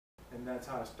and that's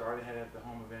how it started. Had at the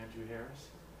home of Andrew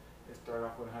Harris. It started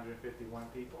off with 151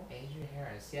 people. Andrew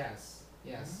Harris, yes,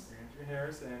 yes. Andrew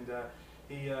Harris, and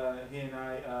he and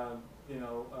I,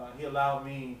 he allowed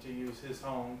me to use his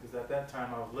home because at that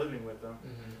time I was living with him.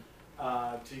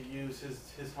 To use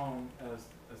his home as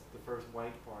the first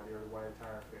white party or the white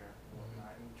attire fair and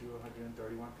whatnot, and drew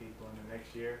 131 people. And the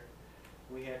next year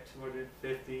we had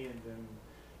 250, and then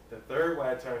the third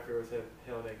white attire fair was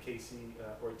held at Casey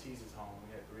Ortiz's home.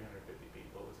 We had 350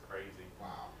 people. It was crazy.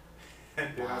 Wow.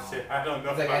 And then I said, I don't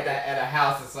know. It's like at a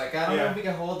house. It's like I don't know if we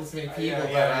can hold this many people,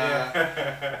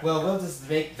 well, we'll just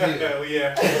make do.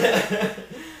 Yeah.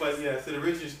 But yeah, so it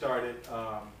originally started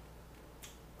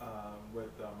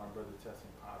with my brother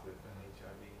testing positive for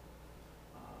HIV.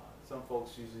 Some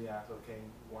folks usually ask, okay,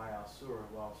 why Al-Sura?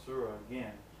 Well, Al-Sura,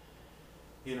 again,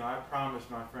 I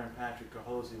promised my friend Patrick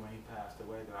Cahosi when he passed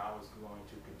away that I was going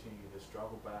to continue the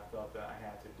struggle, but I felt that I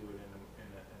had to do it in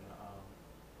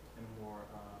a more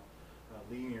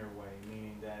linear way,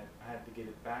 meaning that I had to get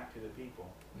it back to the people,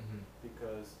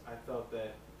 because I felt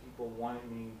that people wanted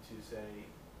me to say,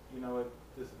 you know what,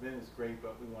 this event is great,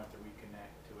 but we want to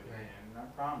reconnect to it again. And I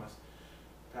promised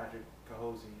Patrick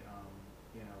Cahosi,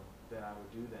 that I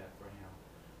would do that for him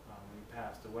when he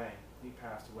passed away. He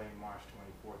passed away March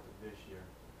 24th of this year,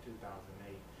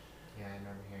 2008. Yeah, I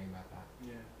remember hearing about that.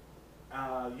 Yeah.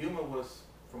 Yuma was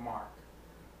for Mark.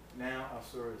 Now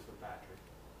Al-Sura is for Patrick.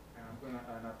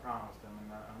 And I promised him,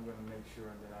 and I'm gonna make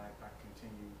sure that I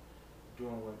continue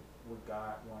doing what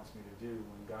God wants me to do.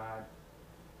 When God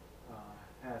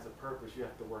has a purpose, you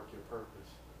have to work your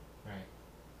purpose. Right.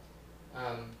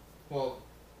 Well,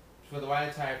 for the White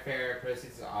Attire Fair,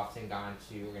 proceeds are often gone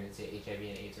to HIV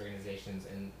and AIDS organizations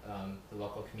in the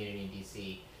local community in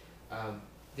DC.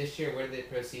 This year, where do the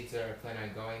proceeds are plan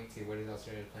on going to? Where does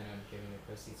Al-Sura plan on giving the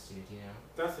proceeds to? Do you know?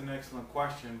 That's an excellent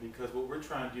question, because what we're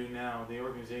trying to do now, the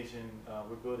organization,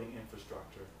 we're building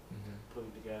infrastructure,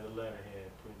 putting together the letterhead,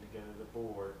 putting together the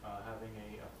board, having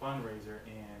a fundraiser,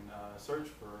 and search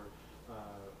for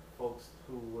folks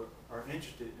who are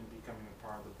interested in becoming a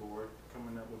part of the board,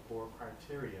 coming up with board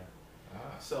criteria.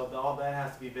 So all that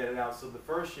has to be vetted out. So the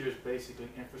first year is basically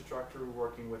infrastructure,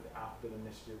 working with the Alphabet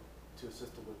Initiative to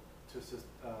assist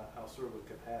Al-Sura with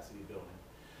capacity building.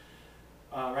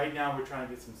 Right now we're trying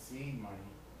to get some seed money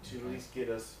to at least get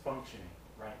us functioning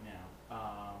right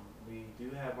now. We do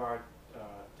have our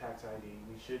tax ID.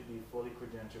 We should be fully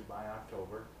credentialed by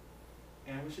October,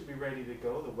 and we should be ready to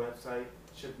go. The website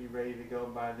should be ready to go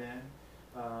by then.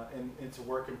 And it's a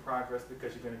work in progress,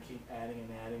 because you're going to keep adding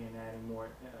more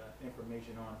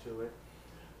information onto it.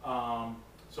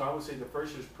 So I would say the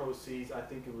first year's proceeds, I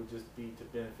think it would just be to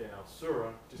benefit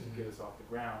Al-Sura, just to get us off the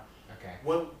ground. Okay.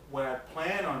 What I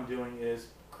plan on doing is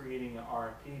creating an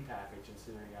RFP package and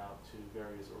sending out to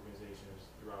various organizations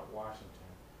throughout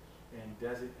Washington, and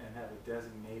have a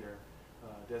designated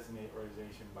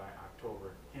organization by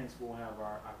October. Hence, we'll have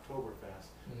our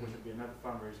Oktoberfest, which will be another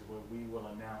fundraiser where we will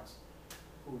announce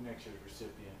who next year's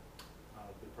recipient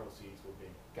of the proceeds will be.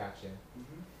 Gotcha.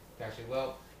 Gotcha.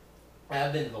 Well,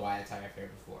 I've been to the White Attire Fair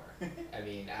before. I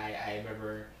mean, I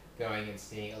remember going and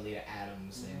seeing Alita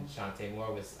Adams and Shantae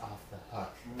Moore was off the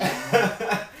hook.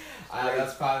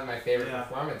 That's probably my favorite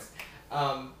performance.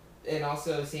 And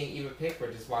also seeing Eva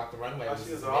Pickford just walk the runway.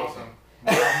 She was awesome.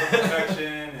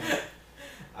 Perfection.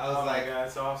 I was like, God,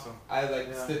 it's awesome. I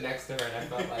stood next to her, and I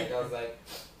felt like I was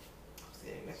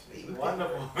sitting next to Eva.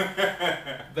 Wonderful.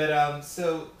 But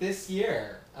so this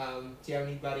year, do you have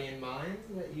anybody in mind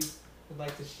that you would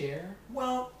like to share?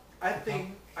 Well, I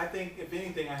think if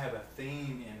anything, I have a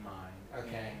theme in mind.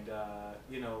 Okay.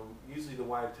 And usually the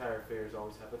White Attire Fairs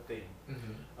always have a theme.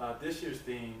 This year's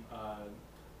theme,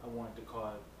 I wanted to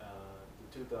call it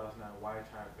the 2009 White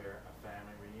Attire Fair a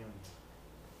family reunion.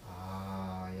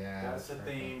 Ah, yeah. That's a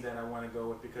theme that I want to go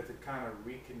with, because it kind of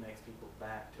reconnects people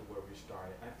back to where we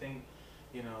started. I think,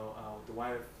 with the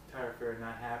White Attire Fair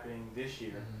not happening this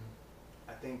year,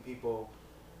 I think people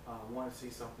want to see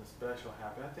something special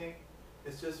happen. I think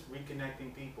it's just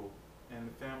reconnecting people, and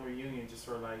the family reunion just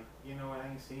sort of like, I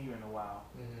ain't seen you in a while,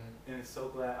 and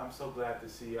I'm so glad to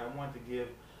see you. I want to give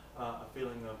a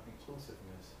feeling of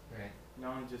inclusiveness, right?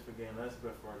 Not only just for gay and lesbian,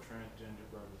 but for our transgender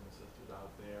brothers and sisters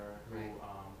out there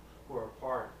who are a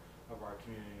part of our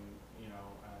community,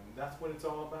 and that's what it's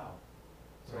all about.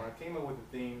 So I came up with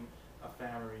the theme of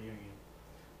family reunion.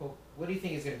 Well, what do you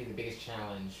think is going to be the biggest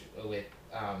challenge with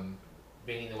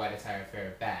bringing the White Attire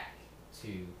Fair back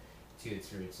to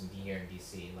its roots and here in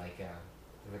DC, like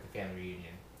the family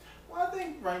reunion? Well, I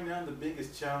think right now the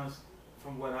biggest challenge,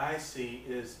 from what I see,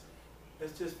 is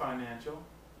it's just financial.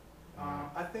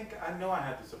 I know I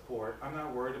have the support. I'm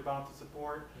not worried about the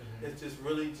support. It's just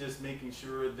really just making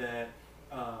sure that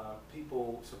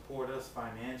people support us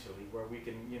financially, where we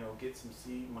can, get some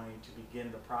seed money to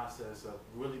begin the process of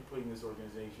really putting this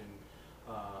organization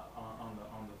on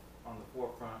the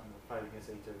forefront in the fight against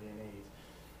HIV and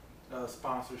AIDS.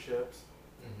 Sponsorships.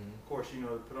 Of course, to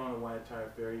put on a White Attire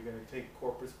Fair, you're going to take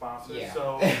corporate sponsors. Yeah.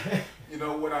 So,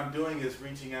 what I'm doing is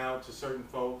reaching out to certain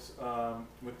folks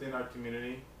within our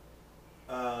community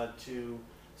to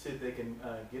see if they can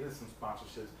get us some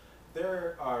sponsorships.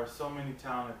 There are so many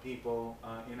talented people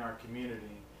in our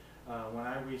community. When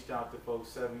I reached out to folks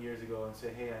 7 years ago and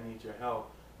said, hey, I need your help,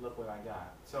 look what I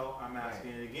got. So I'm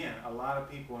asking it again. A lot of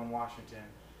people in Washington,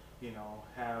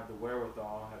 have the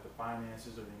wherewithal, have the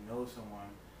finances, or they know someone,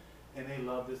 and they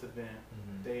love this event.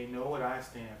 They know what I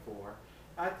stand for.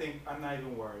 I think I'm not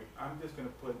even worried. I'm just going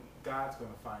to put, God's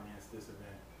going to finance this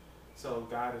event. So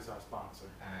God is our sponsor.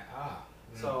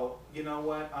 So you know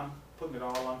what? I'm putting it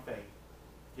all on faith.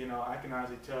 I can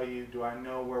honestly tell you, do I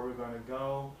know where we're going to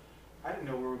go? I didn't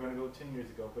know where we were going to go 10 years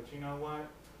ago, but you know what?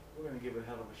 We're going to give it a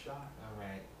hell of a shot. All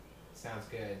right. Sounds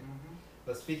good.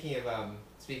 Well, speaking of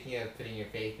putting your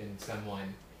faith in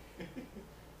someone,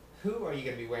 who are you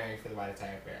going to be wearing for the White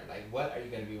Attire Fair? Like, what are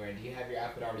you going to be wearing? Do you have your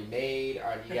outfit already made,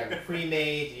 or do you have it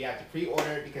pre-made? Do you have to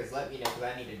pre-order it? Because let me know, because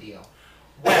I need a deal.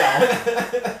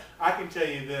 Well, I can tell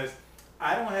you this.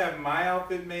 I don't have my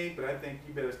outfit made, but I think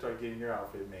you better start getting your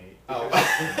outfit made.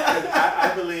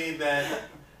 I believe that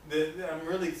I'm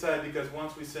really excited because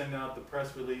once we send out the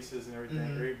press releases and everything,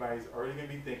 everybody's already going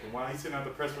to be thinking, why he's sending out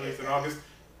the press release in August?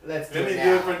 Let me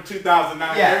do it for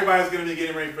 2009. Yeah. Everybody's going to be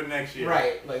getting ready for next year.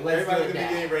 Right. Like, let's everybody's going to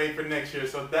be getting ready for next year.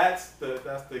 So that's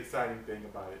the exciting thing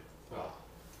about it. So.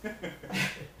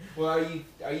 Well,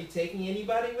 are you taking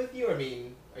anybody with you? I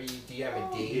mean, do you have a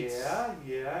date?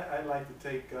 Yeah. I'd like to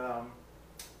take.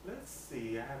 Let's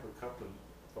see. I have a couple of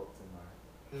folks in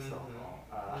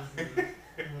mind.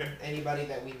 Anybody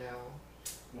that we know?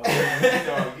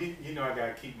 Well, you know I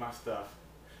gotta keep my stuff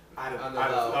out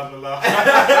of the low.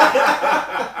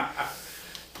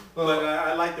 But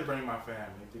I like to bring my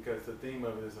family because the theme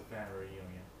of it is a family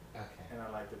reunion. Okay. And I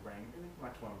like to bring my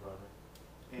twin brother.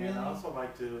 And really? I also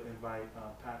like to invite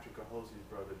Patrick Ahosie's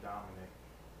brother Dominic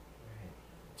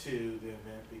to the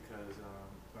event because,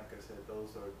 like I said,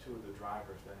 those are two of the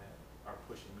drivers that are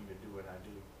pushing me to do what I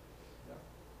do. Yep.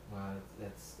 Wow,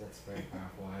 that's very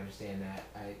powerful. I understand that.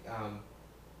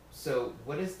 So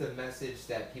what is the message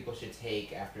that people should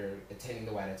take after attending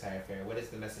the White Attire Fair? What is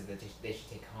the message that they should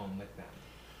take home with them?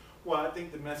 Well, I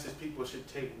think the message people should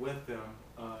take with them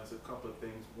is a couple of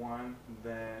things. One,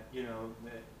 that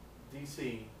that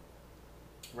D.C.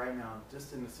 right now,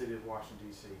 just in the city of Washington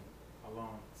D.C.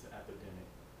 alone, it's an epidemic.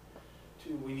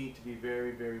 Two, we need to be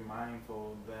very, very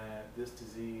mindful that this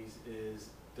disease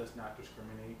does not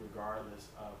discriminate regardless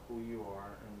of who you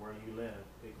are and where you live.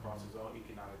 It crosses all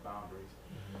economic boundaries.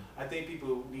 I think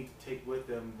people need to take with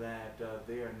them that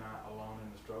they are not alone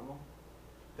in the struggle,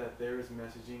 that there is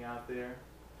messaging out there,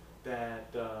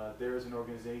 that there is an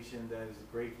organization that is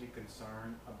greatly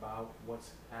concerned about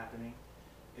what's happening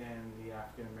in the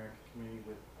African American community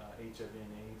with HIV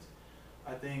and AIDS.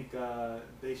 I think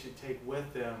they should take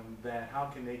with them that how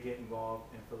can they get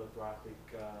involved in philanthropic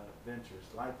ventures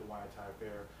like the White Attire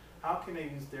Fair? How can they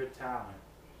use their talent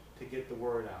to get the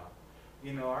word out?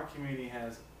 Our community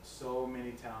has so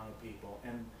many talented people,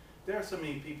 and there are so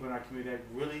many people in our community that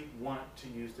really want to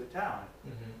use their talent,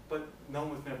 but no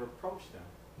one's never approached them.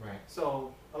 Right.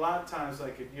 So a lot of times,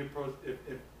 like if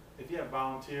you have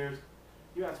volunteers,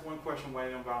 you ask one question why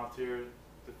they don't volunteer,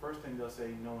 the first thing they'll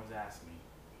say, no one's asked me.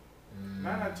 9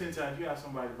 out of 10 times you have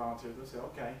somebody to volunteer, they'll say,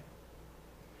 okay.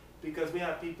 Because we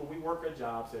have people, we work our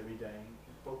jobs every day,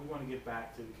 but we want to get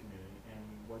back to the community. And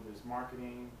whether it's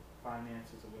marketing,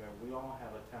 finances, or whatever, we all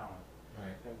have a talent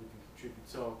that we can contribute.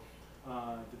 So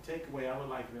the takeaway, I would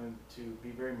like them to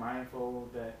be very mindful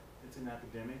that it's an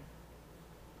epidemic.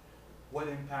 What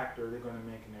impact are they going to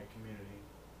make in their community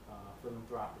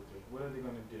philanthropically? What are they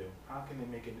going to do? How can they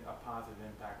make a positive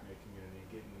impact in their community,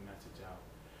 getting the message out?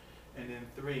 And then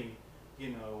 3,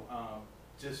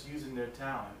 just using their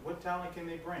talent. What talent can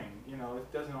they bring?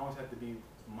 It doesn't always have to be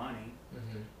money.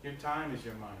 Your time is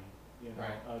your money.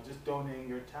 Just donating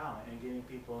your talent and getting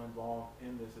people involved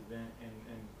in this event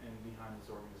and behind this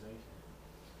organization.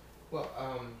 Well,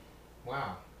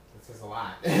 wow, this is a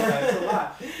lot. It's a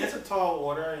lot. It's a tall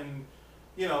order, and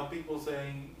people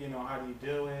say, how do you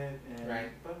do it? And,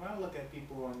 but when I look at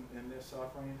people and their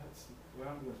suffering, what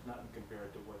I'm doing is nothing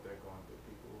compared to what they're going through.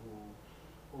 People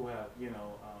who have,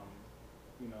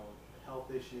 health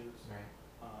issues.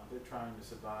 They're trying to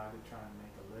survive. They're trying to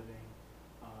make a living.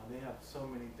 They have so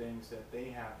many things that they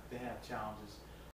have challenges